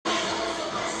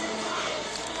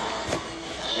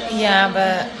Yeah,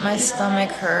 but my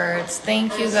stomach hurts.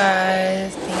 Thank you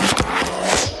guys. Thank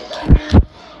you.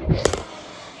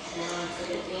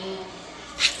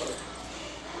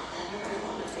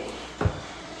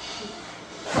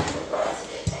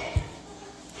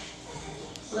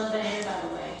 Love the hair, by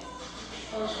the way.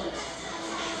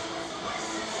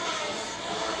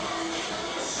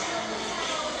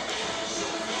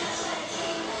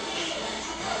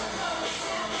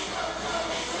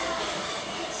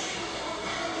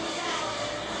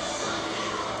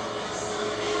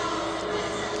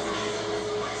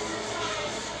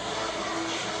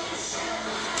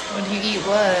 When you eat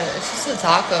what? It's just a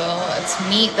taco. It's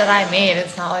meat that I made.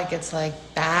 It's not like it's like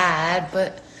bad,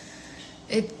 but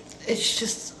it's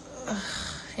just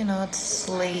you know, it's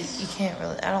late. You can't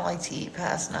really. I don't like to eat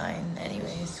past 9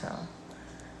 anyway, so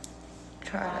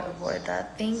try to avoid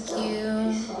that. Thank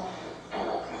you.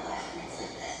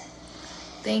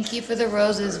 Thank you for the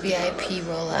roses, VIP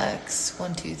Rolex.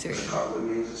 1, 2, 3. Probably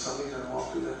means that somebody's gonna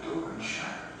walk through that door and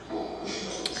shatter.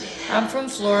 I'm from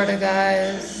Florida,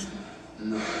 guys.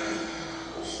 9,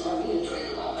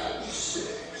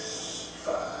 6,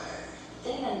 5.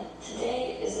 Dan,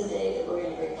 today is the day that we're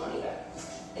gonna bring money back.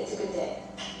 It's a good day.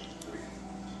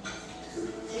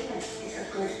 Dan, it's a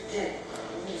good day.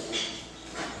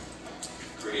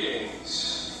 Greetings.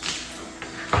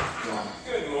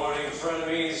 Good morning,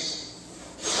 frenemies.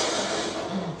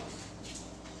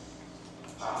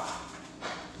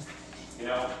 You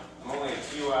know, I'm only a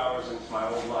few hours into my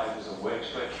old life as a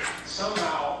witch, but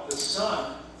somehow the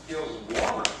sun feels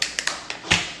warmer.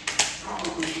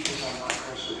 Probably because I'm not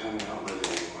cursed with hanging out with it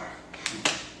anymore.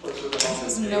 What's with the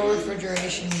There's no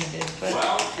refrigeration needed, but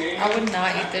I would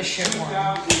not eat this shit warm.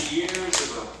 2,000 years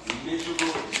of a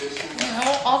miserable existence.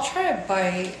 I'll try a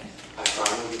bite. I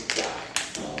finally died.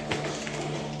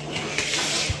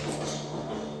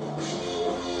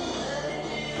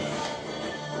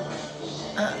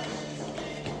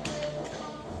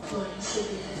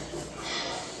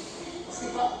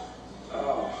 Sleep up.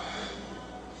 Oh,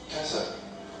 Tessa.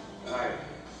 Hi.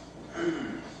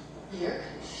 You're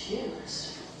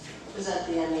confused. Was that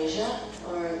the amnesia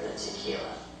or the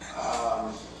tequila?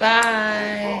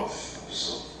 Bye. Both. I'm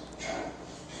still trying to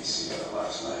piece together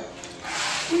last night.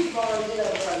 We bonded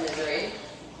over our misery.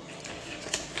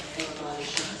 And body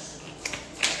shots.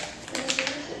 And it's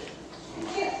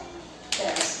here.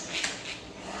 Thanks.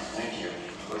 Thank you.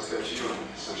 What's got you in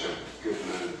such a good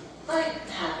mood? I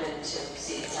happened to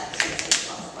see the text message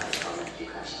on the body comment you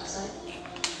crashed last night.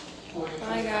 Morning.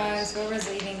 Bye, guys. Whoever's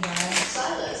eating, guys.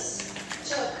 Silas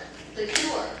took the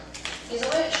cure. He's a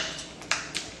witch.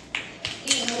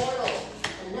 He's mortal.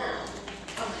 And now,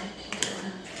 okay, can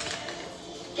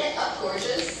you get up,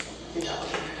 gorgeous. Your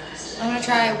doppelganger dies today. I'm gonna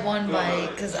try one bite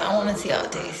because I want to see how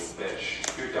it tastes.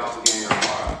 Bitch, your doppelganger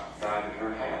Mara died in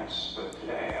her hands, but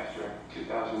today, after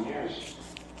 2,000 years,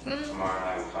 Mara and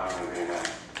I will finally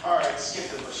reunite. Alright, skip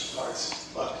the mushy parts.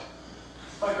 Look,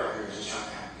 my girl here is just trying to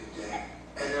have a good day.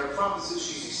 And there are promises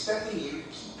she's expecting you to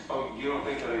keep. Oh, you don't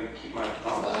think that I keep my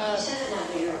promise? You said that now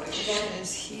that you're a witch again,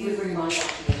 It's we huge. were going back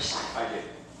to the other side. I did,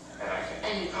 and I can.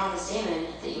 And you promised Damon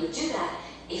that you would do that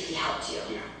if he helped you.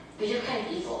 Yeah. But you're kind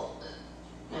of evil.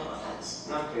 No offense.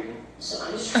 Not taken. So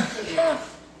I'm just trying to figure out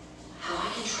how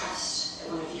I can trust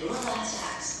that one of your last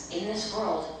acts in this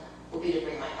world will be to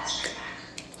bring my best friend back.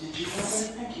 Did you have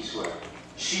any pinky swear?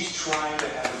 She's trying to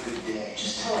have a good day.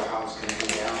 Just tell her how it's gonna go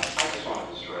down. I just want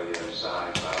to destroy the other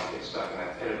side so I don't get stuck in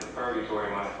that pit of purgatory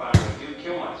when I finally do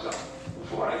kill myself.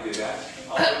 Before I do that,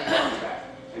 I'll bring Mara back.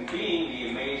 And being the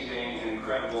amazing and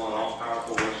incredible and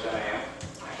all-powerful witch that I am,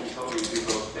 I can totally do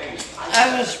both things. I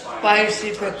have a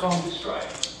spicy pickle. Destroy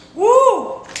it.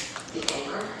 Woo! The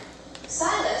anchor?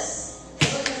 Silas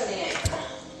is looking for the anchor.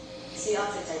 It's the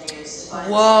object I used to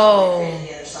find Whoa. the created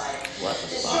the other side. What the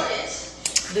Destroy fuck? it.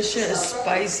 This shit is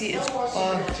spicy as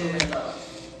fuck, dude.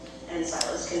 And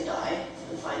Silas can die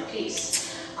and find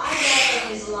peace. I know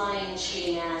his lying,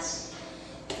 cheating ass.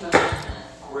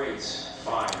 Great.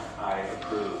 Fine. I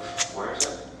approve. Where is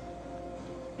it?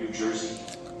 New Jersey.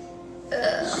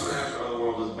 The supernatural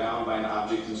otherworld is bound by an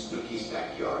object in Snooky's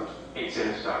backyard. It's in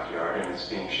a stockyard and it's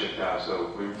being shipped out,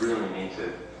 so we really need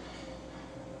to...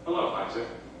 Hello, Hunter.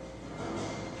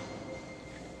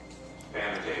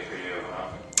 Banner day for you, huh?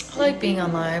 I like being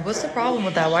on live. What's the problem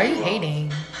with that? Why are you hating?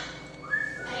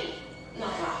 Hey,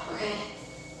 knock it off, okay?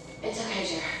 It's okay,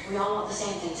 Jer. We all want the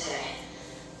same thing today.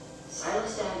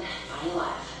 Silas dead, Bonnie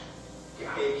alive.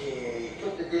 Yeah. AKA,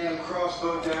 put the damn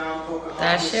crossbow down, Pocahontas.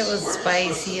 That shit was We're just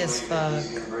spicy supposed as to believe that fuck.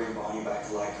 He's gonna bring Bonnie back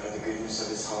to life out of the goodness of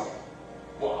his heart.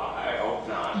 Well, I hope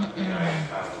not. I mean, I am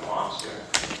kind of a monster.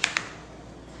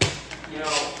 You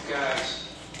know, guys,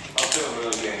 I'm feeling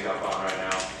really ganged up on right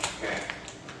now, okay?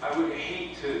 I would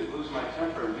hate to lose my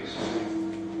temper and do something.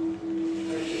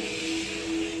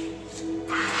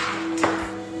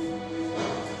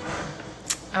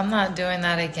 I'm not doing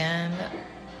that again.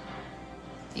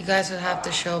 You guys would have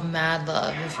to show mad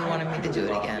love if you wanted me to do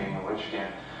it again.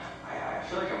 I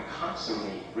feel like I'm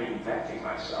constantly reinventing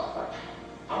myself.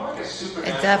 I'm like a super.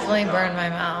 It definitely burned my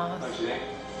mouth. Don't you think?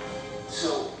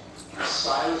 So,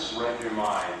 Silas read your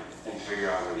mind and figure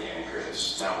out where the anchor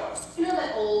is. Now what? You know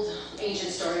that old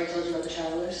ancient story I told you about the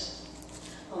travelers?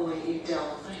 Oh wait, you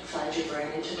don't. I fried your brain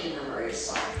and took your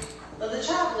memories. But the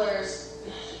travelers,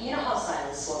 you know how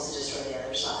Silas wants to destroy the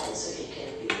other side so he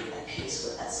can be at peace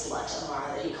with that slut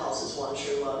Amara that he calls his one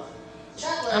true love.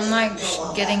 I'm like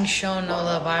getting shown no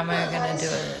love. Why am I gonna do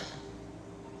it?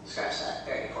 Scratch that.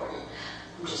 Very important.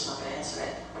 I'm just not gonna answer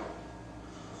it.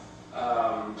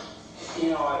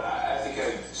 You know, I think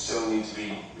I still need to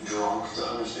be drunk to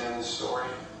understand this story.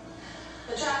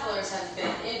 The travelers have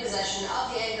been in possession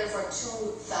of the anchor for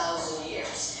 2,000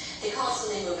 years. They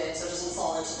constantly move it so it doesn't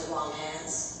fall into the wrong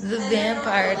hands. The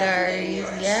Vampire Diaries,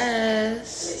 At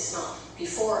yes. least not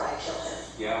before I kill him.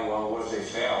 Yeah, well, what if they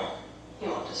fail? He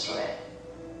won't destroy it.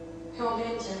 He won't be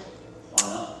able to. Why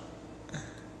not?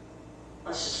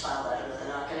 Let's just file that under the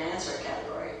not gonna answer it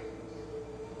category.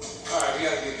 Alright, we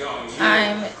gotta get going.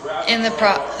 I'm in the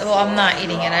well, I'm not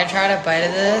eating it. I tried a bite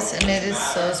of this and it is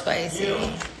so spicy.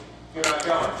 You're not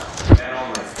going. And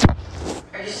only.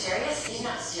 Are you serious? He's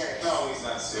not serious. No, he's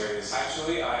not serious.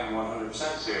 Actually, I'm 100%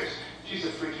 serious. She's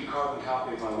a freaky carbon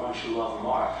copy of my one true love,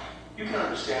 Amara. You can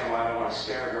understand why I don't want to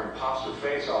stare at her and pop her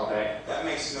face all day. That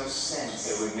makes no sense.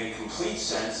 It would make complete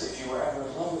sense if you were ever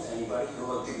in love with anybody who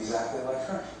looked exactly like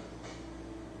her.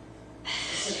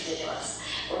 This is ridiculous.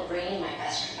 We're bringing my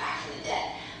best friend back from the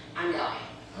dead. I'm going.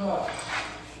 Oh.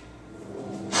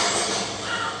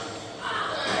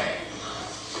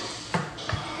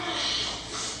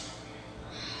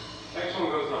 Next one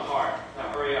goes in the heart. Now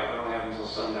hurry up, I don't have until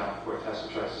sundown before Tessa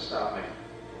tries to stop me.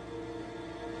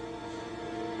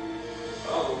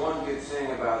 Well, the one good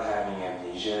thing about having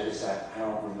amnesia is that I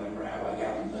don't remember how I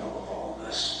got in the middle of all of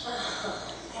this.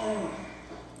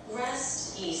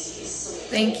 Rest easy, sweet.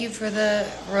 Thank you for the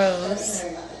rose.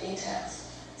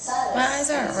 My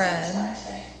eyes aren't red.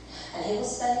 And he will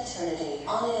spend eternity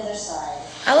on the other side.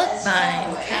 I look as fine,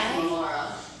 far away okay? from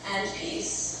Mara and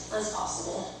peace as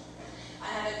possible. I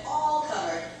have it all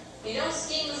covered. You don't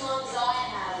scheme as long as I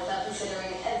have without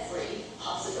considering every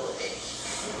possibility.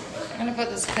 I'm gonna put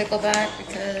this pickle back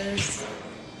because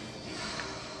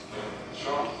What's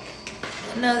wrong?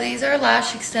 no, these are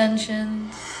lash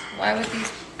extensions. Why would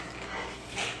these?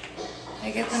 I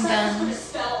get them Someone put a done.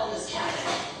 spell on this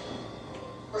cabin.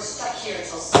 We're stuck here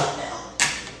until sundown.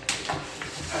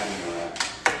 How do you know that?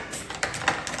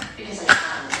 Because I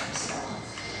have no spell.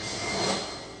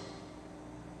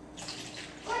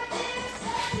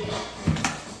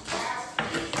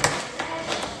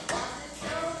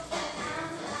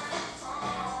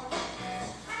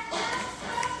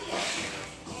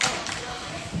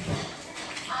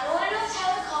 I want to know how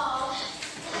to call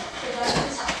the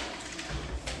government's help.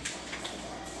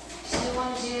 So you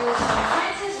want to do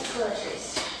sciences or toiletries?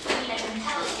 I mean, I can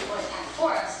tell you boys have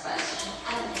for us, but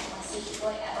I don't think I want to see you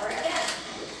boy ever again.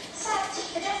 Except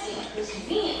for Jesse, who's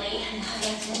conveniently not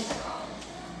answering the call.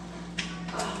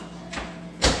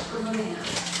 We're moving on.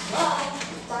 Hello,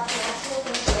 Dr. Axel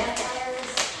from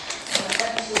Vampires. I'm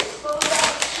going to expose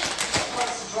us.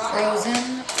 Let's drop Frozen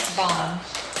bomb.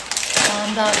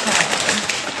 Bomb.com.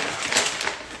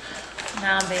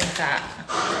 Now I'm being fat.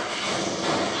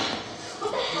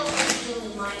 What the hell are you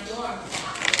doing in my dorm?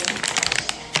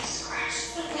 Scratch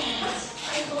the hands.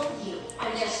 I love you.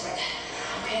 I'm desperate.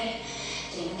 Okay?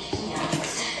 Damon kicked me out.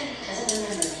 Doesn't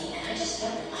remember me, and I just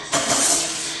spent the last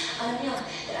time on a meal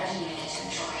that I didn't even get to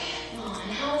enjoy. Oh,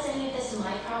 and how is any of this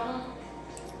my problem?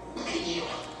 Look at you.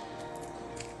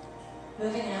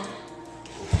 Moving out.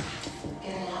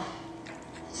 Giving up.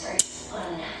 It's very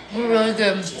fun. They're really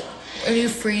good. If you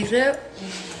freeze it,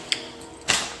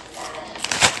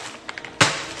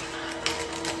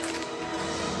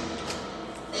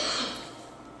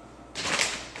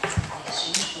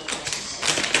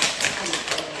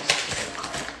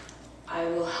 I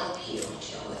will help you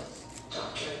deal with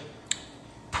Dr.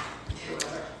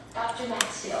 whoever. Dr.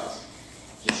 Maxfield.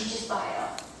 He teaches bio.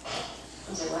 I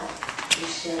was like, what? You're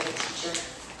still a teacher?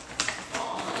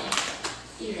 Oh, honey.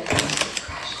 You really need to take a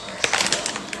crash course.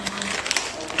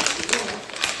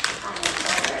 I'm a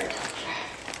better doctor.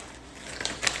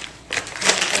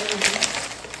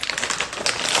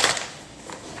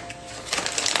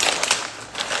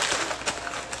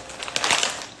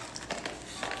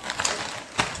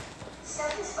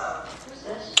 Stethoscope.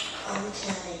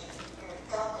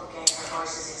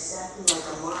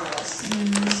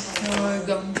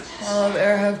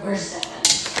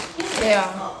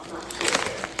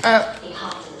 He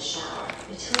hopped in the shower.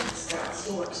 Between us girls,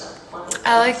 he works on 20.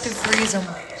 I like to freeze them.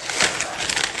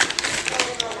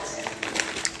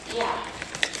 Yeah.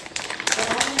 But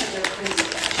I'm gonna go crazy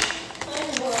rush. I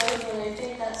would, but I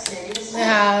think that's maybe the They same.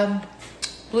 have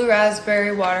blue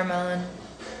raspberry, watermelon,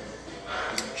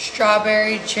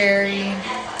 strawberry, cherry,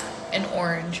 and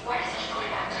orange. But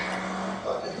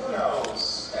who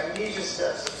knows? Amnesia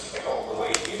steps in all the way.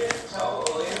 You didn't tell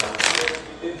Elena that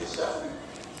you did the stuff.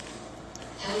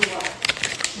 Tell you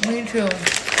what. Me too.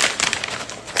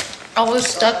 I was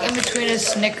stuck in between a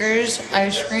Snickers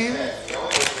ice cream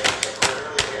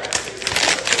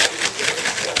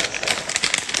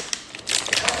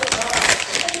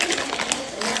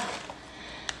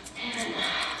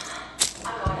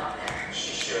I'm going out there.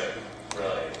 She should.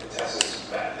 Really. Tessa's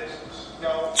bad business.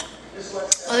 No. Just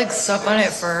let I like suck on it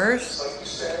first, like you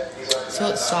said, he's our so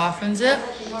it softens it,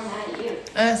 Like he's more mad at you.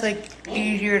 and it's like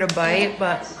easier to bite,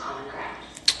 but It's a common ground.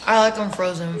 I like them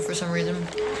frozen for some reason.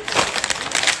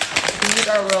 These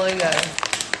are really good.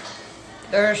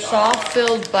 They're soft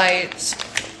filled bites.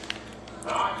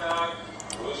 Knock, knock.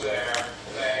 Who's there?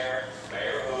 There.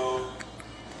 Mayor who?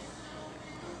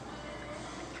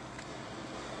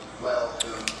 Well,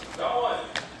 No one.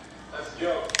 That's a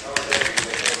joke. No one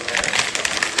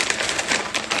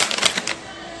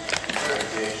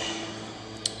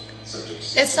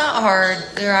It's not hard.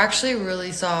 They're actually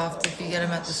really soft if you get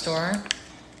them at the store.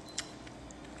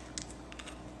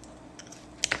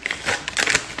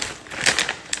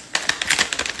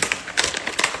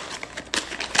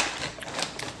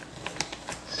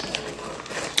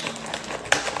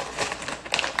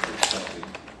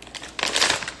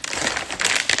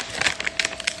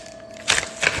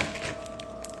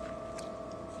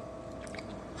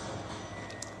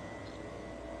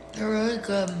 They're really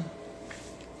good.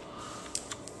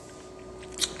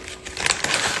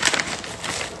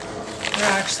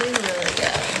 They're actually really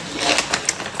good.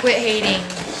 Quit hating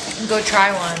and go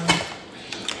try one.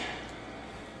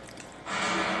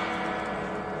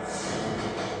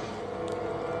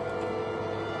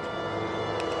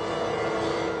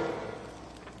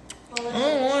 I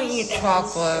don't want to eat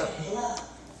chocolate.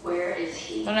 Where is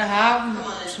he? I'm gonna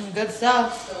have some good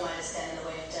stuff. Don't let it stand in the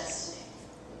way of destiny.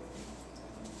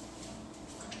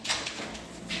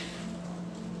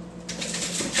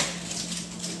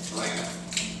 Elena,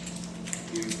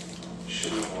 you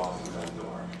shouldn't have walked through that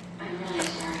door. I'm really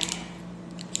sorry.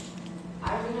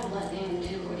 I wouldn't have let him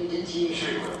do what he did to you.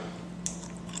 Sure you would.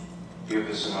 You have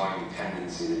this annoying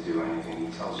tendency to do anything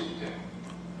he tells you to do.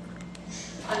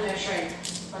 I'm no shrink,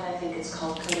 but I think it's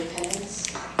called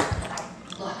codependence.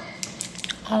 Look,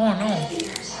 I don't know. the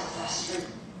years have us for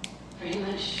pretty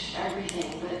much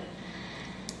everything, but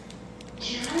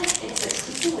do you really think that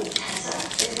sleeping with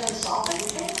Tessa is gonna solve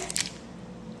anything?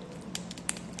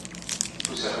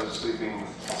 Who said I was sleeping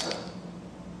with Tessa?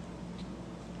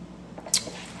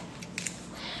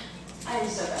 I'm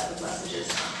so bad with messages.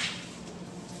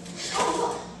 Oh,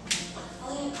 look.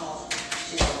 Elena called.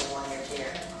 She's the only one you're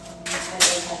here. I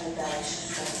don't have the belly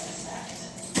she's going to suspect.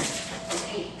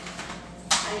 Okay.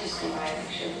 I just came by to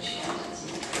make sure that she hasn't had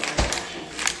some interaction.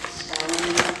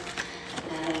 Stone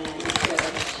and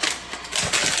good.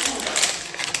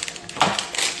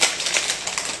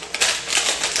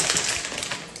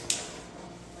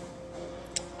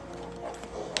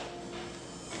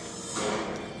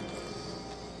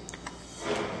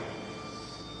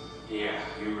 Yeah,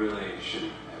 you really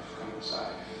shouldn't have come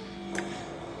inside.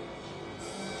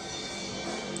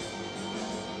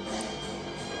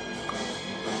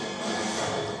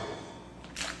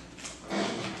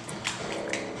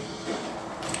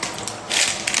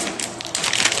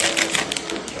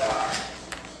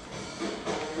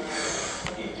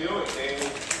 What are you doing,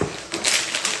 David?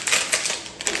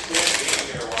 Just being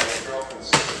here while your girlfriend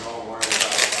sits at home worrying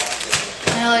about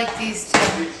a I like these two.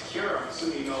 Insecure, I'm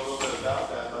assuming you know a little bit about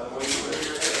that by the way you wear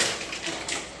your hair.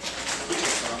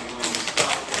 Please tell me when you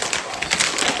stop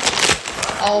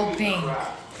wearing All pink.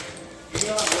 crap. You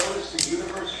not notice the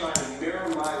universe trying to mirror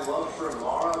my love for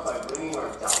Mara by bringing our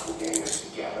doppelgangers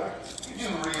together? You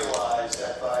do realize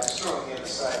that by just throwing him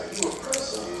aside, that you a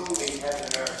person who they had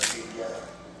the nerve to be together.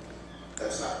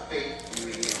 That's not fate, you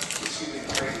idiot. It's you,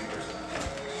 the crazy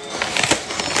person.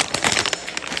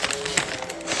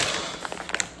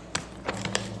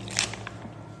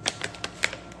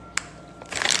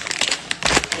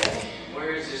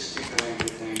 Where is this stupid anchor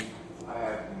thing? I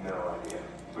have no idea.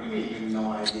 What do you mean you have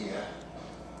no idea?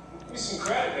 Give me some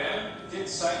credit, man. It did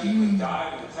psychically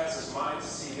dive into Tessa's mind to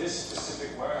see this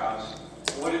specific warehouse.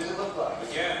 What does it look like?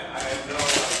 Again, I have no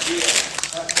idea.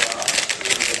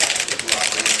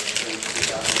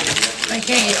 I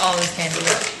can't eat all this candy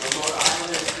yet. Remote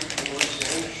island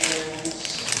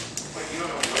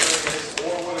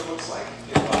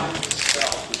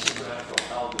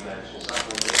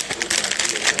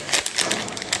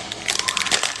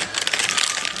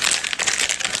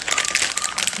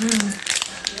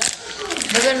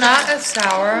But they're not as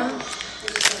sour.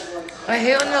 I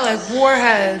hate when they're like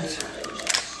warheads.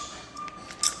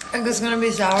 Like it's gonna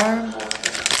be sour. And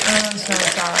it's not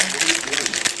sour.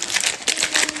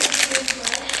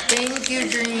 Thank you,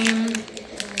 Dream.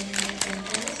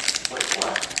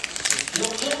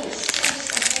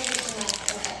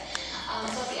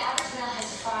 So the average male has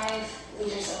 5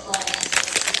 liters of blood.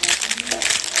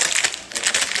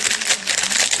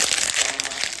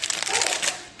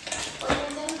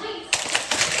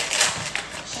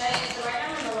 Should I use the right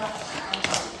arm or the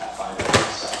left arm?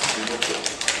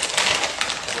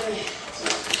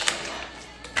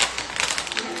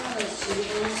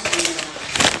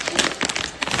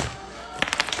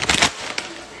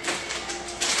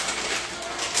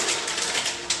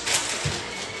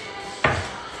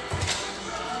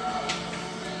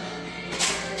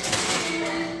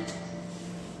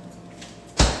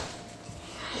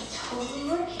 It's totally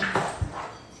working.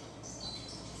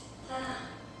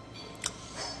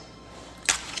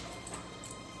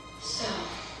 So,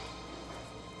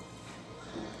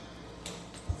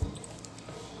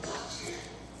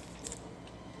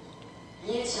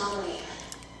 you tell me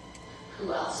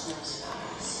who else knows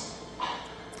about us.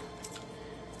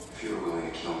 If you were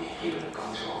willing to kill me, you wouldn't have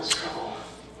gone to all this trouble.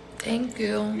 Thank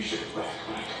you. You should have left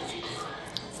when I told you to.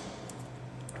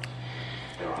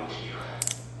 They're on to you.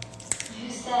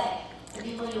 Who's they? The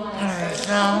people you want to Alright, expose?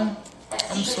 now That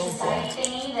I'm secret so society full.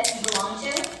 thingy that you belong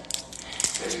to?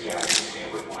 There's a gathering today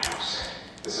at Whitmore House.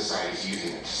 The society's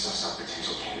using it to suss out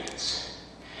potential candidates.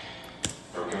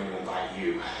 They're going to invite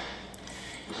you.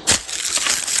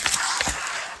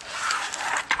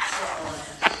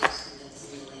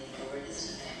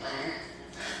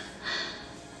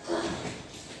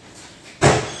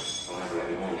 I'll never let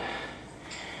you in.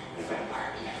 A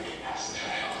vampire can never get past the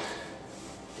threshold.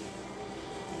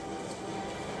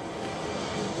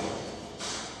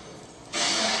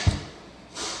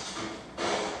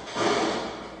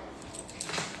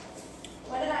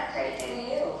 What did that crate do to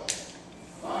you?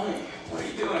 Bonnie, what are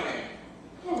you doing here?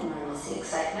 I didn't want to see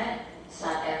excitement. It's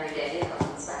not every day it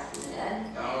comes back from the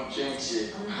dead. Don't jinx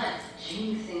it. I'm not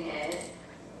jinxing it.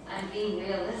 I'm being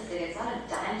realistic. It's not a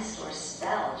dime store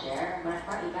spell, Jer. When I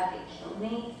brought you back, it killed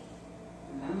me.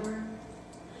 Remember?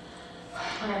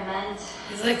 What I meant.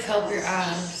 He's like, help your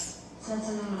ass. It's not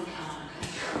something I'm gonna count on.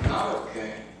 I'm not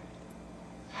okay.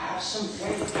 Have some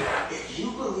faith. If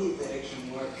you believe that it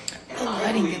can work, and The I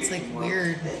lighting believe gets, it like, can work,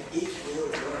 weird. then it will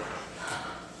work.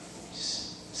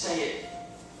 Just say it.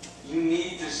 You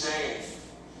need to say it.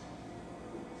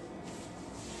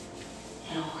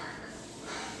 It'll work.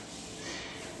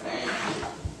 Thank you.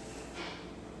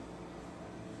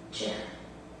 Jer,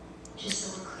 just so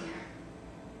we're clear.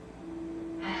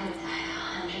 I would die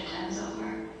 100 times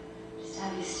over just to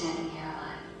have you standing here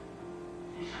alive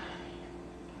in front of me.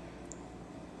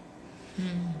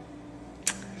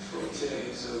 Before today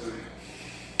is over,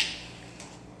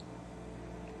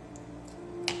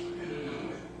 I don't know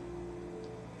what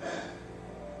that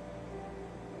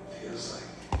feels like.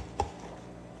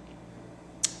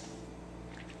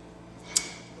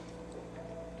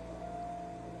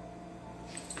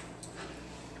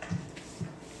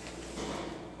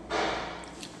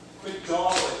 Quit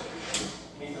dawdling.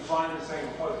 Need to find this thing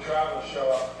before the travelers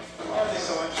show up. Why are they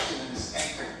so interested in this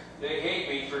anchor? They hate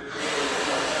me for creating this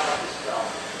mortality spell.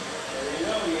 And they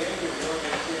know the anchor is the only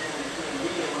thing between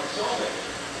me and my soulmate.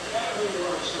 That really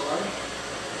long story.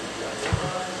 Just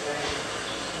one thing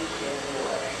keep getting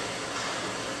away.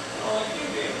 Oh, like you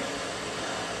did.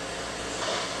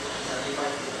 Are you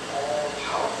like the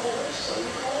all-powerful witch, so you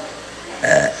call it?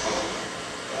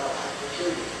 Well, I can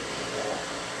kill you.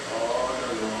 Oh, no.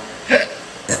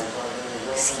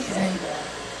 Excuse me.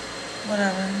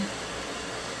 Whatever.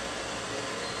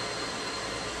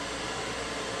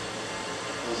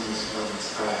 Wasn't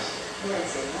surprised. You didn't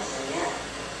say nothing yet.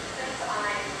 Since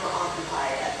I'm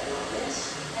occupied at the moment,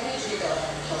 I need you to go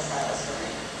ahead and kill Silas for me.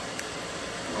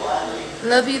 Gladly.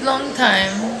 Love you long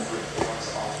time. I mean,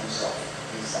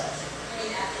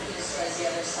 after he destroys the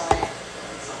other side,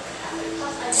 it's not gonna happen.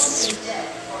 Plus, I want him dead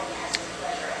before he has the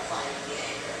pleasure of finding the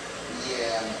anchor.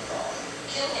 Yeah, no problem.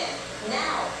 Kill him.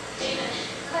 Now. Damon.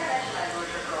 Could I recognize what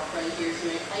your girlfriend hears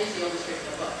me? I use the oldest trick in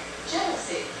the book.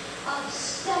 Jealousy. Of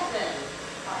Stefan.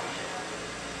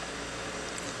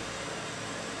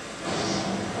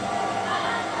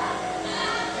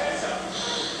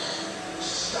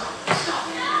 Stop.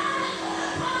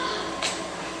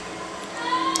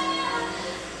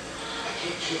 I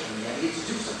can't kill him yet. He has to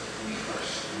do something for me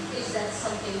first. Is that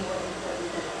something more important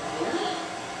than me?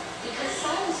 Because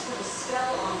Silas put a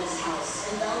spell on this house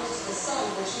and bound it to the sun,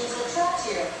 which means we're trapped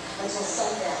here until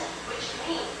sundown. Which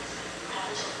means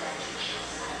until then you kill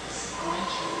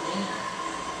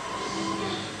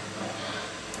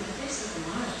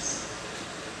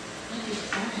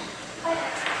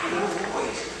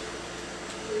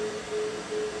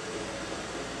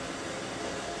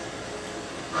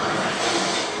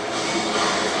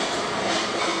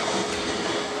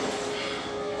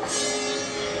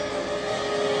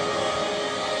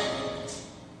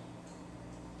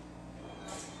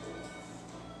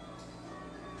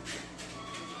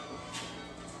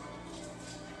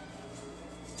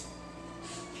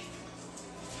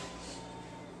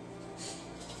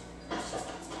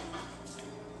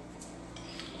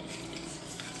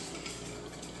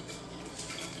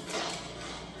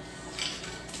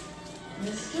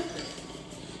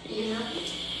You know?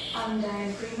 I'm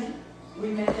Diane Freeman. We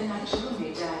met the night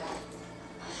Jerome died.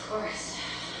 Of course.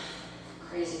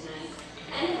 Crazy night.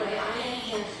 Anyway, I am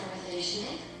here for Relation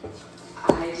Day. I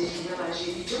didn't realize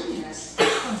you'd be joining us. Did I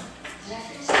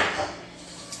forget something?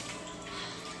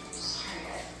 Sorry,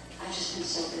 I've just been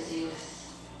so busy with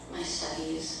my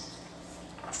studies.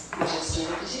 We just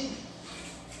started the team.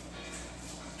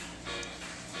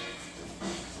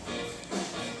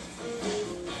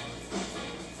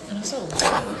 And it's so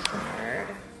hard.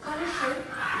 Got your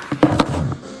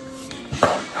fruit?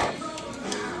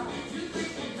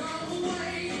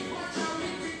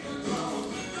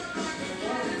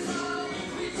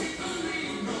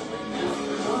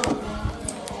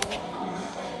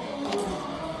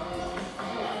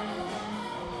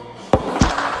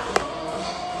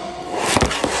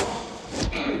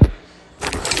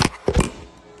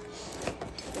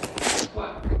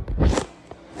 What?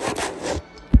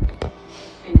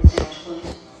 Any sandwich,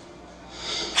 please?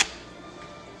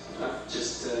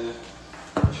 Just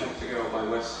trying to figure out why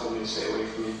Wes told me to stay away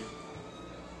from you.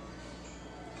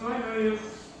 Do I know you?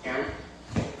 Aaron?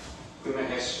 We met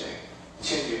yesterday.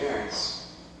 Changed your hair.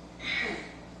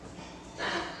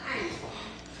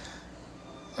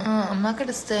 I'm not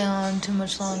gonna stay on too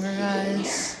much longer,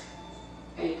 guys.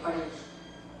 Are you part of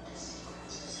this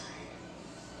society?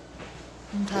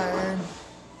 I'm tired.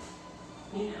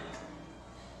 You know,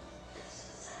 this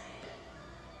society.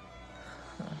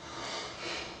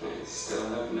 I still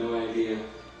have no idea.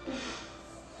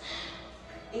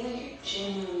 Either you're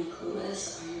genuinely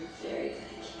clueless or you're very good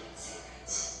at keeping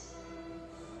secrets.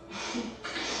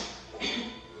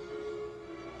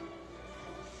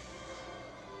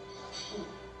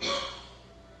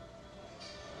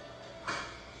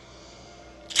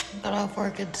 Got off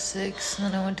work at 6,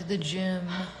 and then I went to the gym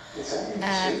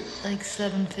at like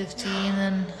 7:50, and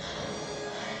then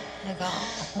I got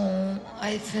home.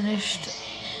 I finished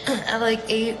at like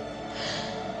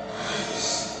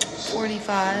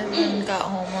 8:45 and got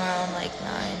home around like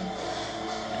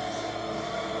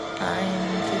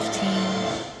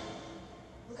 9:15.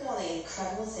 Look at all the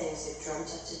incredible things you've dreamt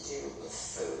up to do with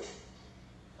food.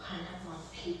 Pineapple on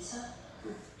pizza?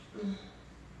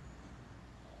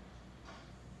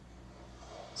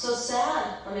 So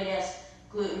sad. Let me guess.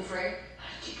 Gluten-free? How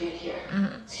did you get here?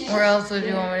 Excuse me? Where else would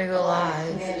you want me to go On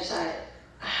live? the other side.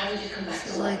 How did you come back This to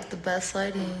is life? like the best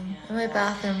lighting. And my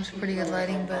bathroom's pretty good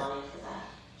lighting, but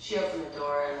She opened the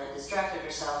door and then distracted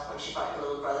herself when she brought her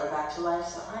little brother back to life,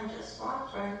 so I just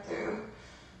walked right through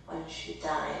when she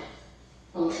died.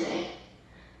 Well, today,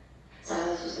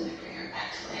 Silas was going to bring her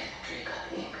back to life after he got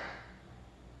the anchor.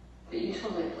 But you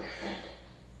told my boyfriend,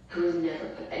 who has never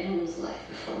put anyone's life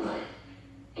before mine,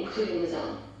 including his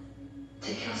own,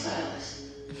 to kill Silas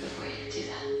before you could do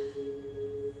that.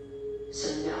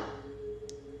 So no.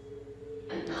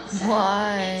 I'm not sad.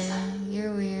 why?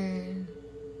 You're weird.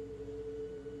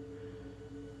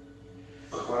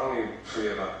 Look, why don't we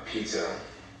forget about pizza?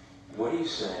 What do you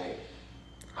say?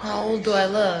 How old do I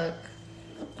look?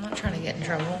 I'm not trying to get in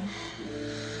trouble.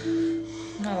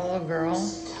 I'm not a little girl.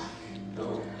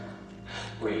 No.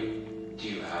 Wait, do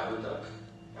you have a duck?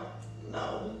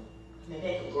 No. Maybe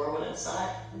I could lure one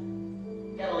inside.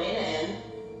 Get Elena in.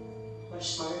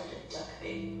 Much smarter than a duck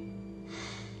baby.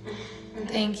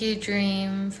 Thank you,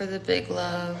 Dream, for the big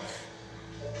love.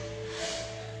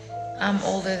 I'm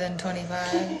older than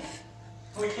 25.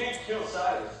 We can't kill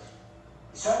Silas.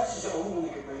 Silas is the only one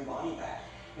that could bring Bonnie back.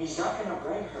 And he's not going to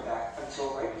bring her back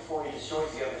until right before he destroys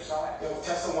the other side. Yo,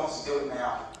 Tessa wants to do it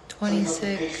now.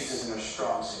 26. Patience isn't her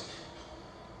strong suit.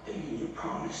 Damien, you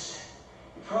promised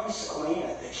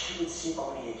Elena that she would see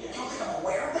Bonnie again. You don't think I'm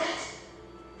aware of that?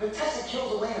 If Tessa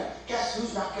kills Elena, guess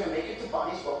who's not going to make it to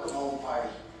Bonnie's welcome home party?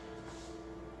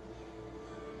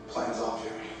 Plans off,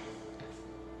 Jeremy.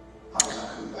 Bonnie's not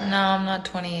coming back. No, I'm not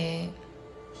 28.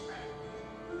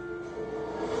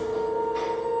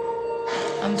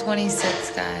 I'm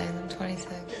 26, guys. I'm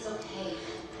 26. It's okay.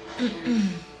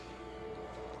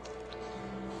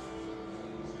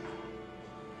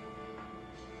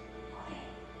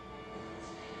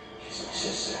 She's my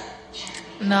sister.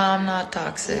 No, I'm not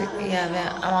toxic.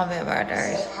 Yeah, I'm on Vampire Is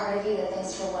Diaries. there a part of you that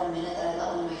thinks for 1 minute that I let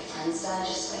one of my friends die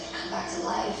just so I can come back to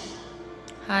life?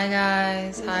 Hi,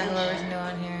 guys. Hi, whoever's new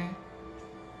on here.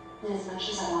 And as much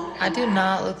as I want to I come do back,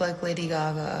 not look like Lady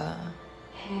Gaga.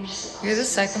 maybe I'm just supposed You're the to.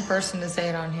 second person to say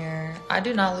it on here. I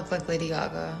do not look like Lady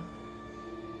Gaga.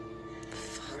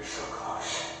 We're so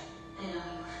close. I know you were.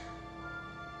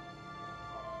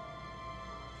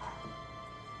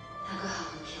 Now go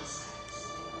help him kill Silas.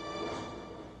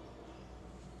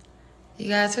 You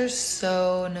guys are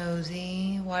so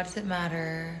nosy. Why does it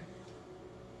matter?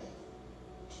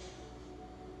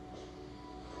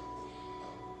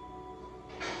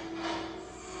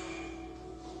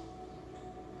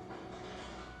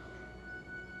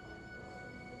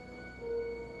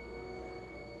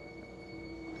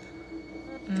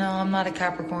 I'm not a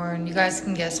Capricorn. You guys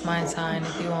can guess my sign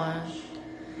if you want.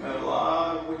 Met a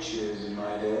lot of witches in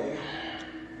my day.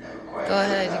 Never quite Go heard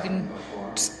ahead. that You can one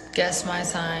before. just guess my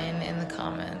sign in the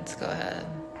comments. Go ahead.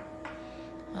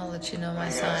 I'll let you know my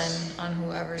sign on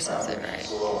whoever says it right.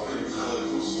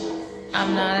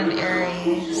 I'm not an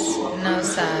Aries. No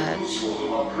Sag.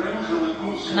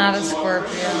 Not a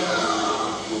Scorpio.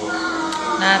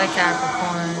 Not a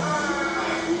Capricorn.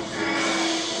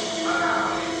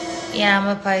 Yeah, I'm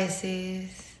a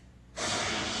Pisces.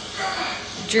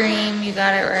 Dream, you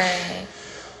got it right.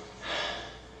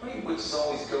 Why do you witches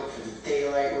always go for the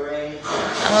daylight ring?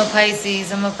 I'm a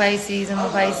Pisces. I'm a Pisces. I'm a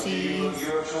Pisces.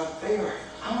 You're a Trump favor.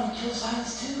 I want to kill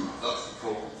Silence too.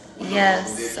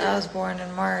 Yes, I was born in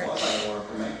March. Well, that work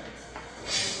for me.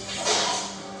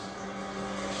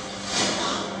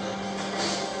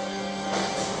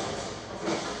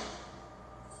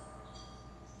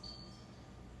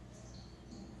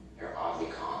 You're oddly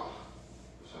calm.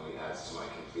 Which only adds to my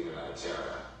complete amount of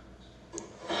terror.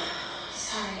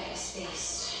 Sorry, I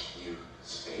spaced. You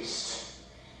spaced?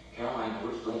 Caroline, I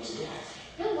would blink to death.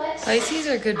 You know what? Pisces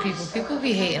are good people. People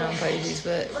be hating on Pisces,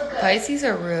 but Pisces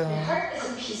are real. My heart is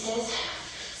in pieces.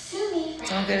 Sue me for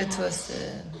Don't get it having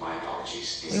twisted. My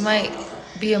apologies. We might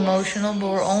be emotional, but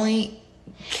we're only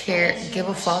give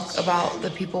a fuck about the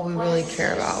people we really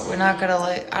care about. We're not gonna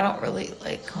I don't really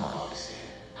come on.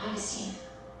 Augustine.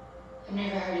 I've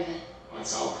never heard of it.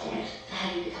 What's the whole point?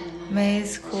 How do you become a member?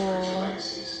 May's cool.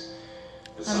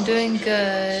 I'm doing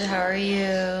good. How are you?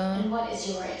 And what is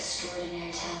your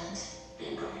extraordinary talent?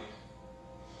 Being brilliant.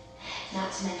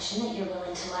 Not to mention that you're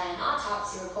willing to lie on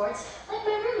autopsy reports like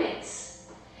my roommates.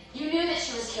 You knew that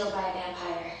she was killed by a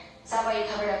vampire. Is that why you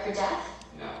covered up her death?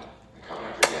 No, I covered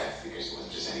up her death because it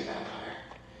wasn't just any vampire.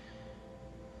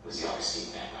 It was the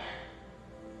Augustine vampire.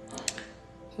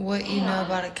 What you know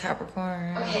about a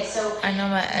Capricorn? Okay, so I know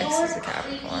my ex your is a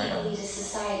creepy Capricorn. elitist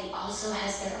society also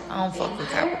has their own I don't fuck with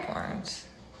vampire? Capricorns.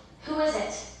 Who is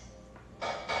it?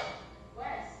 Wes,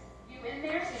 you in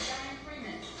there? It's Jeanne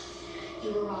Freeman.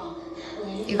 You were wrong.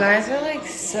 You guys are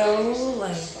so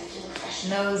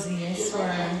nosy, I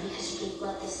swear. Because you gave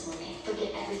blood this morning.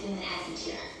 Forget everything that happened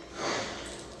here.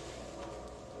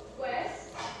 Wes?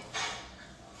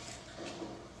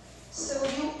 So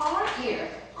you are here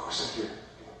Of course I'm here.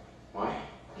 Why?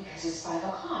 because it's 5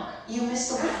 o'clock. You missed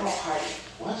the football party.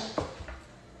 What?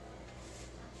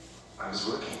 I was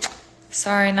working.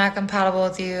 Sorry, not compatible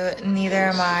with you. Neither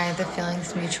am I. The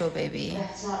feeling's mutual, baby.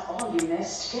 That's not all you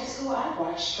missed. Guess who I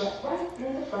watched struck right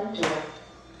through the front door?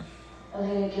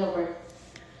 Elena Gilbert.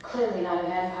 Clearly not a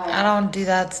vampire. I don't do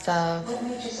that stuff. What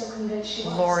made you so convinced she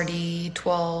was? Lordy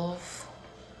 12.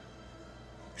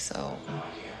 So, No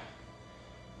idea.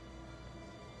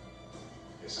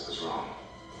 Guess I was wrong.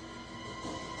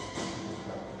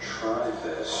 Try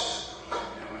this. Let me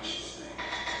know what you think.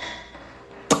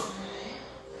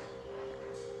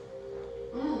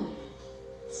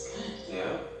 It's good.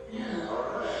 Yeah? Yeah.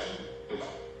 Alright.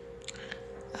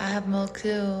 I have milk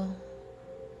too.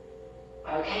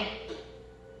 Okay.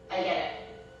 I get it.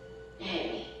 You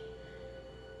hate me.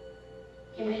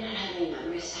 You may not have any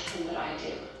memories of him, but I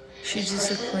do. She's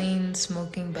just a clean,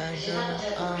 smoking bad She's not the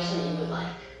type of person you would girl.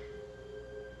 like.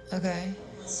 Okay.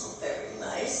 That's not very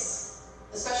nice.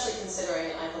 Especially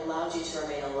considering I've allowed you to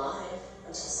remain alive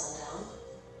until sundown.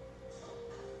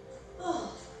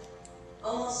 Oh,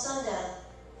 almost sundown.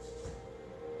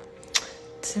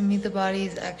 To me, the body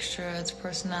is extra. It's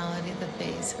personality, the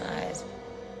face, and eyes.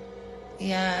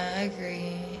 Yeah, I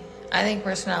agree. I think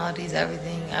personality is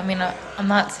everything. I mean, I'm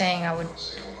not saying I would.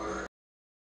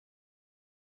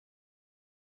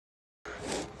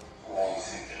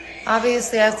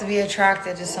 Obviously, I have to be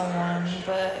attracted to someone,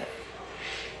 but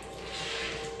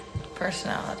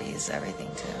personality is everything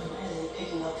too.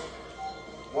 Picking up.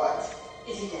 What?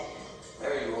 Is he dead?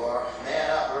 There you are.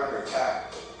 Man up, we're under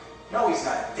attack. No, he's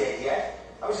not dead yet.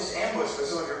 I was just ambushed by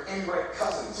some of your inbred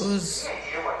cousins. Who's Any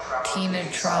idea what Trump Tina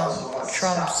thinks Trump? Silas would want to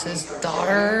Trump's stop me his from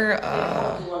daughter?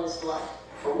 You want his blood.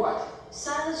 For what?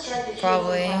 Silas tried the cure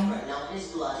Probably. for Catherine. Now his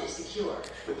blood is the cure.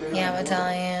 But they're Yeah, not I'm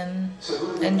Italian So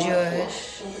who do they and want for? Jewish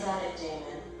Think about it,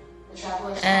 Damon. The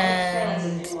travelers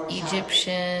and I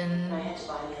Egyptian, had to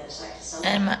bind the other side to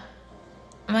something. and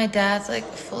my dad's like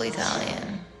full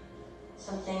Italian.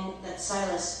 Something that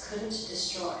Silas couldn't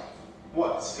destroy.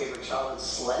 What, his favorite childhood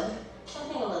sled?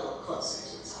 Something a little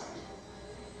closer to his heart.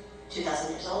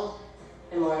 2,000 years old,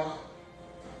 immortal,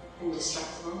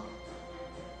 indestructible.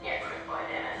 You're a quick boy,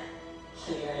 Damon.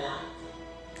 Figure it out.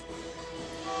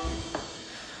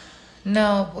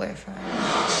 No boyfriend.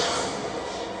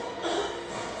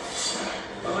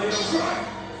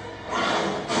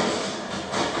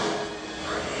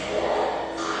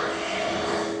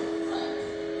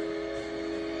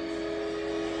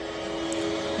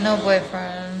 No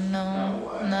boyfriend. No. No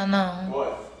what? No.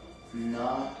 What?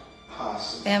 Not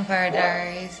possible. Vampire What?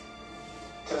 Diaries.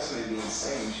 Tessa may be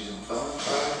insane. She's a bona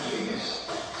fide genius.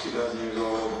 2,000 years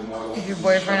old, immortal. If your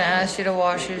boyfriend asked you to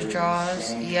wash his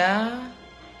drawers, yeah?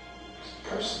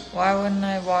 Person. Why wouldn't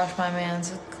I wash my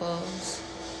man's clothes?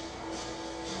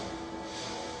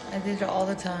 I did it all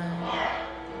the time.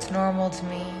 It's normal to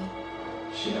me.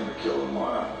 She never killed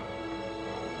Mara.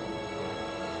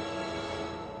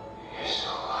 You're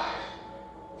still alive.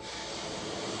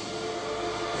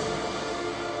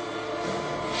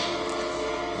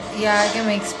 Yeah, I can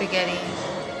make spaghetti.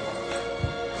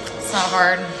 It's not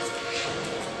hard.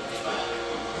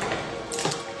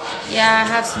 Yeah, I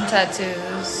have some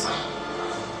tattoos.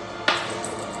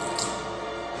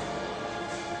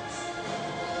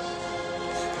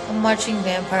 I'm watching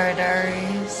Vampire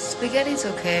Diaries. Spaghetti's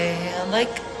okay.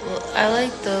 I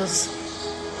like those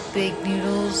big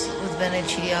noodles with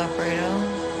Venetian Alfredo.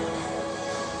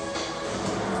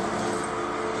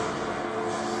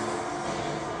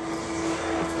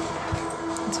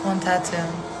 It's one tattoo.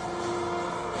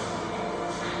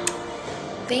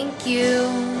 Thank you.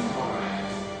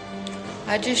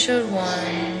 I just showed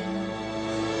one.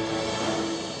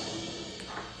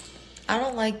 I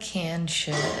don't like canned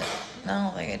shit. I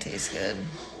don't think it tastes good.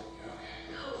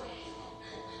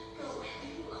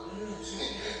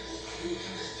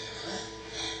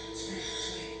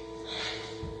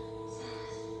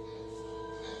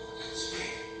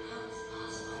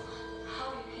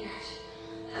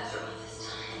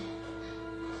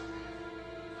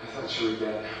 I thought you were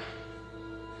dead.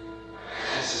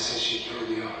 Tessa said she killed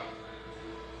you.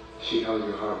 She held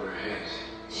your heart in her hands.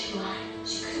 She lied.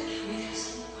 She couldn't kill me. There's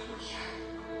something wrong here.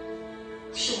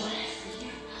 She wanted it for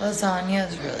you. Lasagna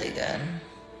is really good.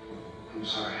 I'm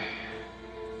sorry.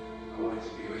 I wanted to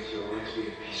be with you. I wanted to be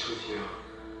at peace with you. You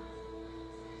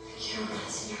don't know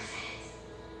what's in your face.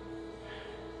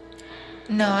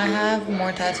 No, I have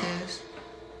more tattoos.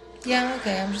 Yeah, I'm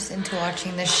okay. I'm just into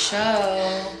watching the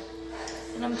show.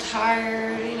 And I'm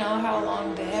tired. You know, I had a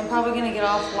long day. I'm probably gonna get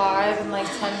off live in like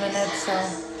 10 minutes, so.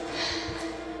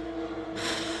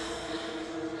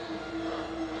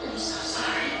 I'm so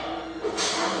sorry.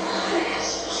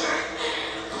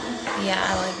 Yeah,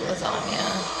 I like lasagna.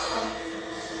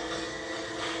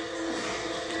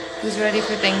 Who's ready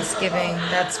for Thanksgiving?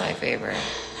 That's my favorite.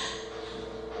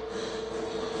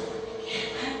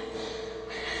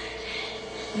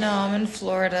 No, I'm in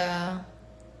Florida.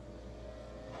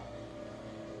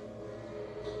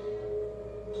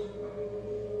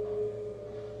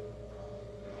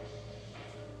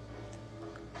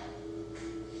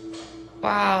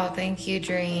 Wow, thank you,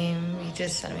 Dream. You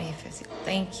just sent me 50.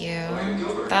 Thank you.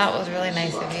 That was really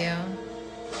nice of you.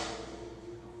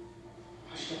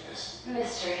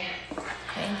 Mystery.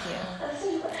 Thank you. That's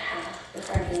about half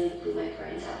before I really blew my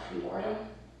brains out from boredom.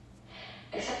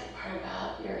 Except the part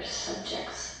about your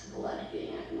subject's blood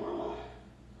being abnormal.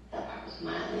 That part was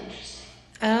mildly interesting.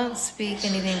 I don't speak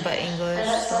anything but English. And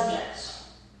that So. subject,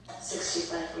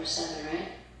 6547,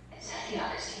 right? Is that the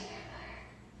Augustine vampire?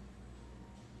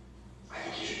 I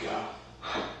think you should go.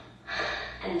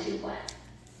 And do what?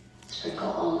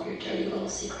 Sprinkle all of your dirty little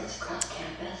secrets across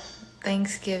campus?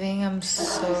 Thanksgiving, I'm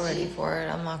so ready for it.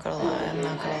 I'm not gonna lie. I'm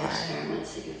not gonna lie.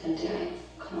 Experiments that you've been doing.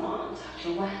 Come on,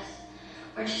 Dr. West.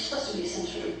 Aren't you supposed to be some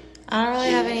sort of... I don't really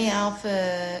have any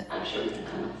outfit. I'm sure we can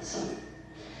come up with some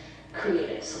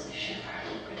creative solution for our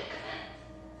little predicament.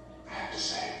 I have to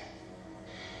say,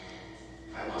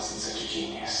 if I wasn't such a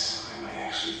genius, I might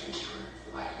actually think you were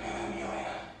blackmailing me,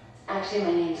 Elena. Actually,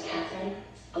 my name's Catherine.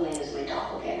 Elena's my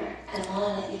doppelganger. And while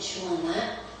I let you chew on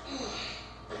that,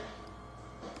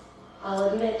 I'll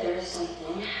admit there is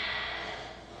something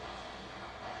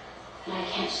and I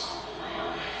can't solve on my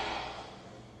own.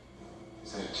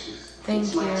 Is that a tooth?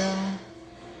 Thank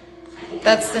you.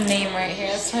 That's the name right here.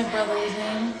 That's my brother's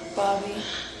name, Bobby.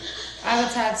 I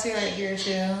have a tattoo right here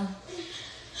too.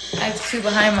 I have two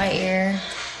behind my ear.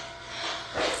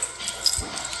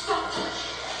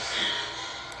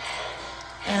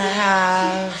 And I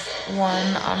have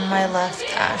one on my left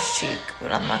ass cheek,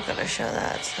 but I'm not gonna show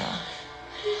that, so.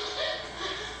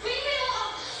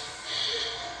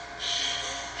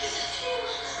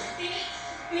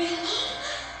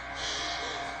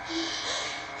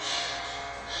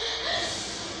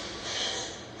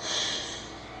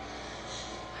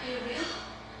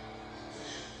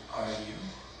 Are you?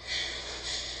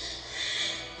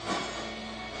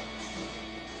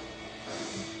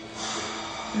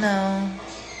 No,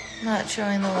 not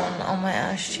showing the one on my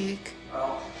ass cheek.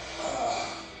 Well,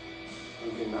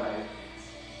 good night.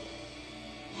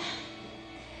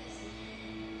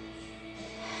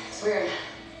 It's weird.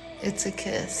 It's a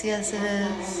kiss. Yes, it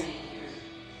is.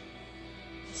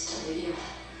 It's still you.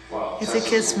 Well, It's a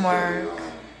kiss mark.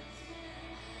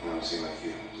 You don't seem like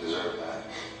you deserve that.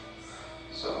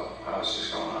 So I was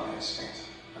just going on instinct.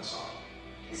 That's all.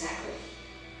 Exactly.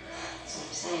 That's what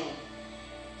I'm saying.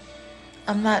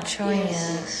 I'm not showing Your it.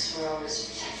 instincts were always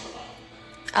to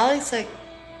protect me.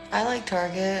 I like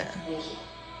Target. Thank you.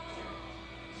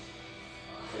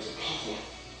 For thank you.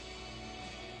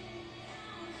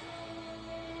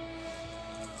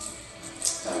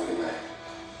 Have a good night.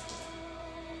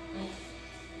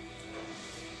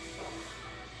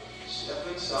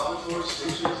 Stefan Salvatore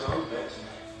switched his own bed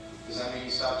tonight. Does that mean he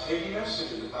stopped hating us, or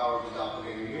did the power of the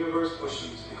doppelganger universe push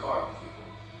him to the card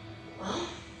people? Well,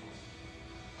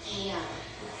 he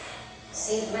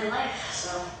saved my life,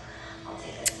 so I'll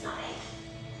take it as not hate.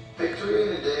 Victory in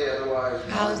a day otherwise.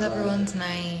 How's everyone's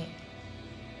night?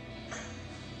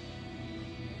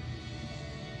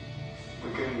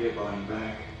 We couldn't get Bonnie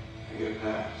back. I get a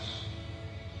pass.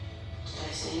 Did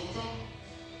I say anything?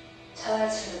 Tell her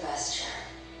it's for the best, sure.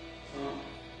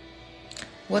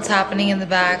 What's happening in the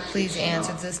back? Please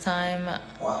answer this time.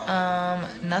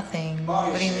 Nothing.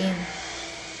 What do you mean?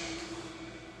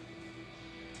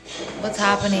 What's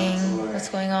happening? What's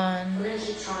going on? We're gonna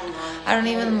keep trying hard. I don't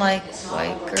even like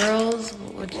white girls.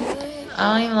 Would you say?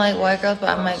 I don't even like white girls,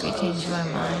 but I might be changing my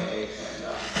mind.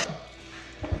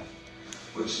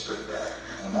 Which is pretty bad.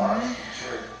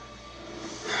 Sure.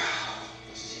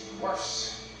 Which is even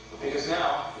worse. Because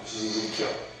now, which is easy to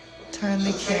kill. Turn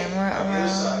the camera On the other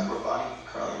side, around. where Bonnie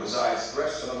currently resides, the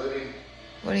rest of the living,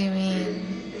 What do you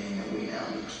mean? being that we now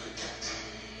need to protect.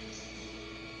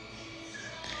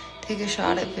 Take a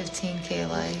shot at 15K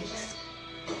likes.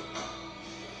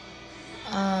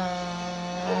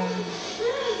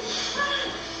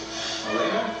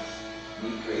 Elena,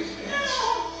 meet Crazy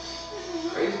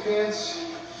Pants. Crazy Pants,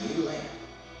 meet Elena.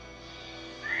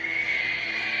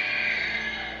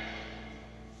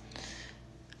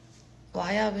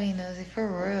 Why y'all being nosy for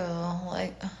real?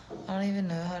 Like, I don't even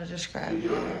know how to describe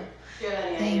you.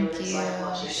 Thank you.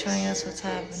 Showing us what's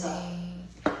happening.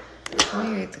 Let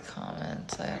me read the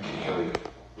comments. I don't know.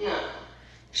 No,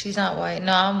 She's not white.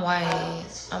 No, I'm white.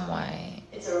 I'm white.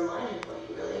 it's a reminder of what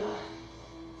you really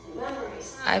are.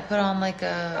 Memories. I put on like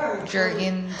a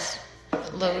Jergens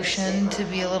lotion to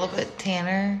be a little bit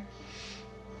tanner.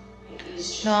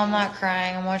 No, I'm not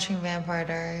crying. I'm watching Vampire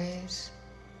Diaries.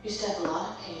 Used to have a lot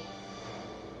of pain.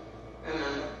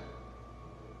 Remember?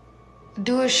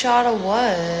 Do a shot of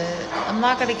what? I'm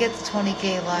not gonna get the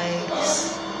 20K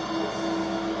likes.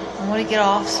 I'm gonna get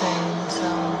off soon, so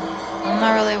I'm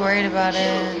not really worried about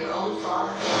it. Your own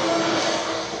father.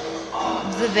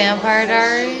 The Vampire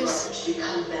Diaries? To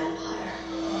become vampire.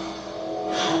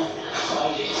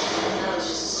 That was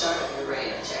just the start of your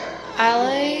reign of terror. I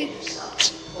like. Yourself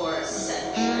for a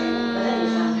century. But then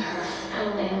you found her.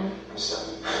 Emily.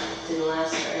 Didn't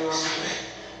last very long.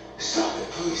 Stop it,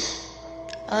 please.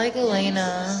 I like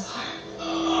Elena.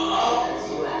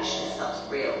 Because you actually felt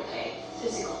real pain.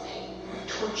 Physical pain.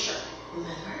 Torture.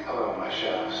 Remember? Hello, my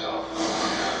shadow self.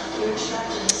 You were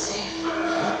trapped in a safe.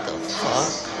 What the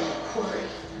fuck? In a quarry.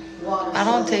 Water I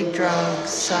don't flowing take drugs,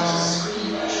 so.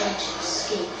 Screaming, trying to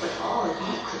escape, but all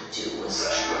you could do was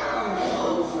drown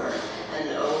over and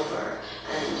over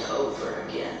and over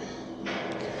again.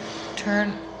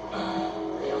 Turn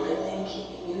The only thing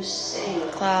keeping you sane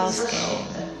Klaus is the hope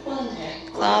game. that one day.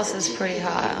 Klaus is pretty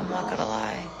hot, I'm not gonna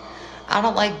lie. I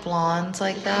don't like blondes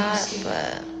like that,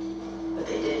 but But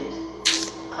they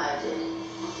didn't. I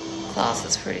did. Klaus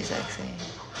is pretty sexy.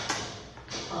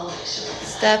 Always remember.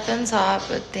 Stefan's hot,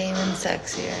 but Damon's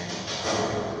sexier.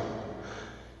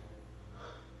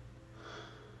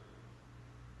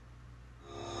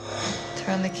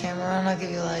 Turn the camera on, I'll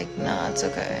give you a like. Nah, it's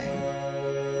okay.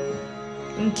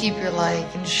 You can keep your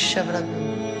like and shove it up.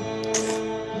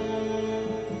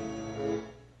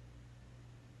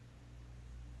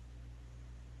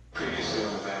 Previously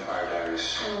on the Vampire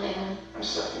Diaries, I'm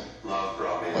Stefan. Love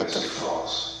brought me to What the Mystic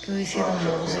Falls. Can we see the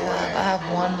moles you have? I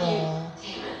have one mole.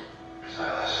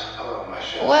 Silas, hello, my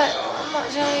shadow What? self. I'm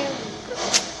not showing you.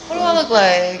 What do I look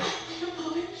like?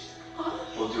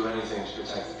 We'll do anything to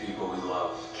protect the people we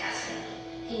love.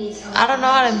 I don't know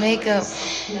how to make a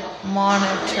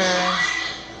monitor.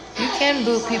 You can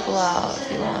boot people out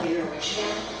if you want. You were rich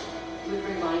again. You would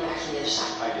bring money back from the other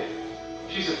side. I did.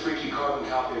 She's a freaky carbon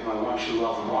copy of my one true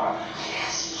love, Amara.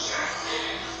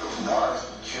 Mars,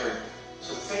 sure.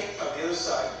 So the fate of the other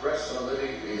side, the rest of the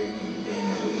living, breathing,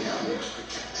 and we now need to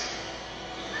protect.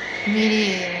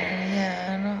 Mediator,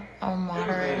 yeah, I know. I'm a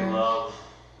moderator. Love.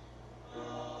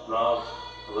 Love.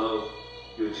 Hello.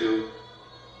 You too.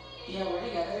 Yeah, we're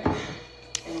together.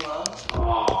 In love?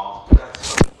 Aw, that's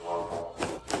so adorable.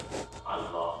 I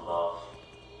love love.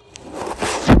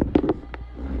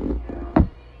 Yeah.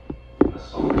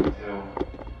 That's something too.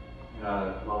 You know,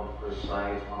 that love at first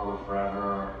sight, love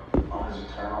forever, love is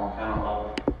eternal kind of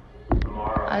love.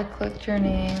 Amara. I clicked your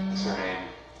name. That's her name.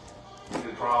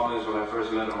 The problem is when I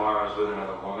first met Amara, I was with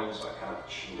another woman, so I kind of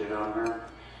cheated on her.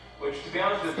 Which, to be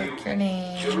honest with you, Click your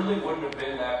name. it really wouldn't have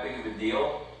been that big of a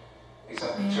deal.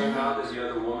 Except it turned out that the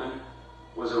other woman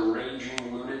was a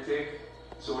raging lunatic.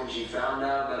 So when she found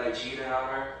out that I cheated on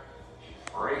her, she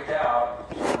freaked out.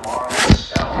 Amara was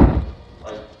spell.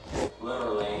 Like,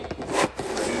 literally,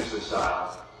 Medusa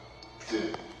style.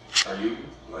 Dude, are you,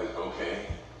 like, okay?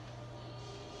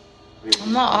 I mean,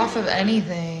 I'm not off of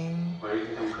anything. why do you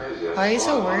think I'm crazy? Why are you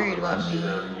so worried about me?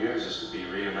 2,000 years is to be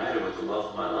reunited with the love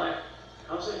of my life.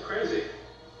 How's that crazy?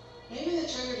 Maybe the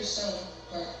trigger just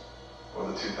soon.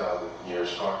 Or the 2,000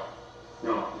 years part?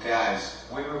 No, guys,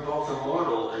 we were both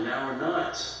immortal and now we're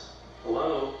not.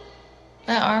 Hello?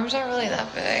 My arms aren't really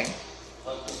that big.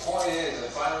 Look, the point is, I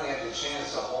finally had the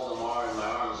chance to hold Amara in my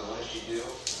arms, and what does she do?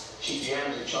 She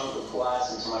jams a chunk of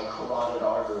glass into my carotid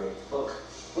artery. Look.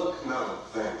 No,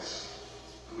 thanks.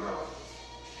 No.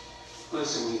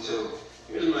 Listen, you two.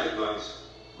 Here's my advice.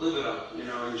 Live it up,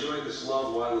 enjoy this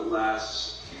love while it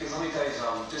lasts. Because let me tell you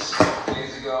something, just a couple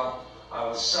days ago, I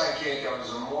was psychic, I was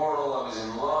immortal, I was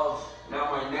in love.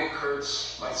 Now my neck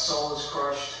hurts, my soul is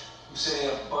crushed. I'm sitting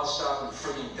at a bus stop in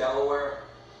freaking Delaware.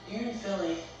 You're in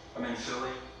Philly. I'm in Philly.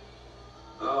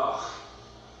 Oh,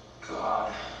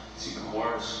 God, it's even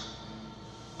worse.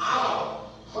 Ow!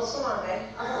 What's going on, babe?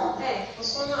 Oh, hey,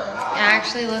 what's going on? I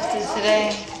actually lifted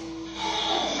today.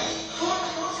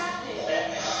 What's happening?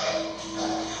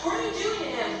 What are you doing to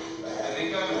him? I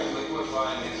think I'm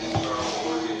liquefying his internal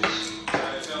organs.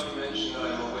 I failed to mention that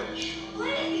I'm a witch.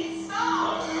 Please,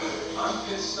 stop! I'm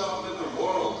pissed off at the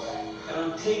world, and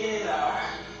I'm taking it out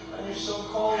on your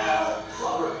so-called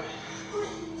lover.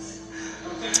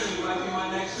 I'm thinking you might be my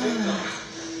next victim.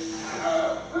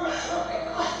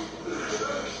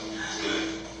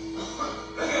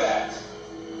 Look at that.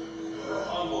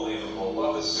 Unbelievable.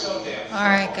 Love is so damn fun.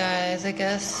 Alright guys, I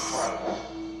guess Incredible.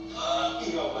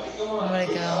 You go, buddy. Come on. I'm gonna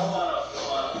go.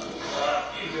 Come on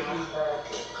up.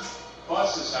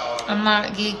 Bus is how I'm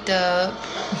not geeked up.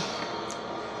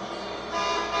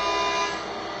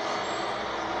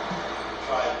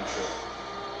 tried and true.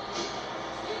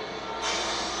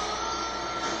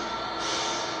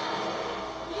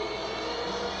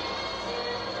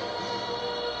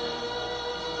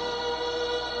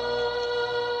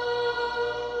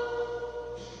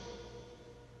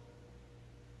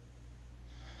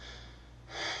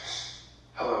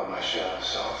 Hello, my shadow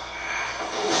self.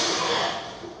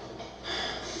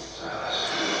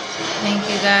 Thank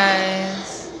you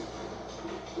guys.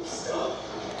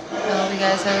 I hope you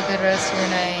guys have a good rest of your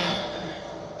night.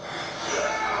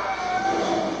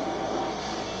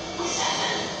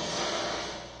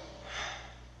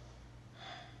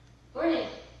 Morning.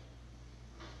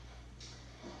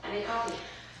 I made coffee.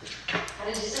 How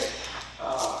did you sleep?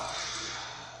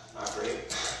 Not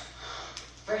great.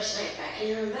 First night back in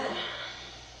your own bed.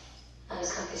 Not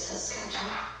as comfy as this couch,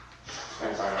 huh?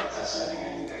 Friends aren't up that setting.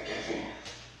 I need that caffeine.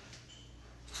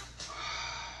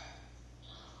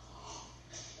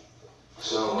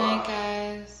 So, Good night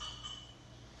guys.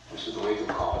 this is the wake-up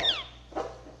call. I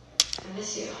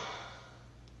miss you.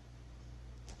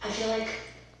 I feel like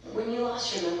when you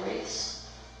lost your memories,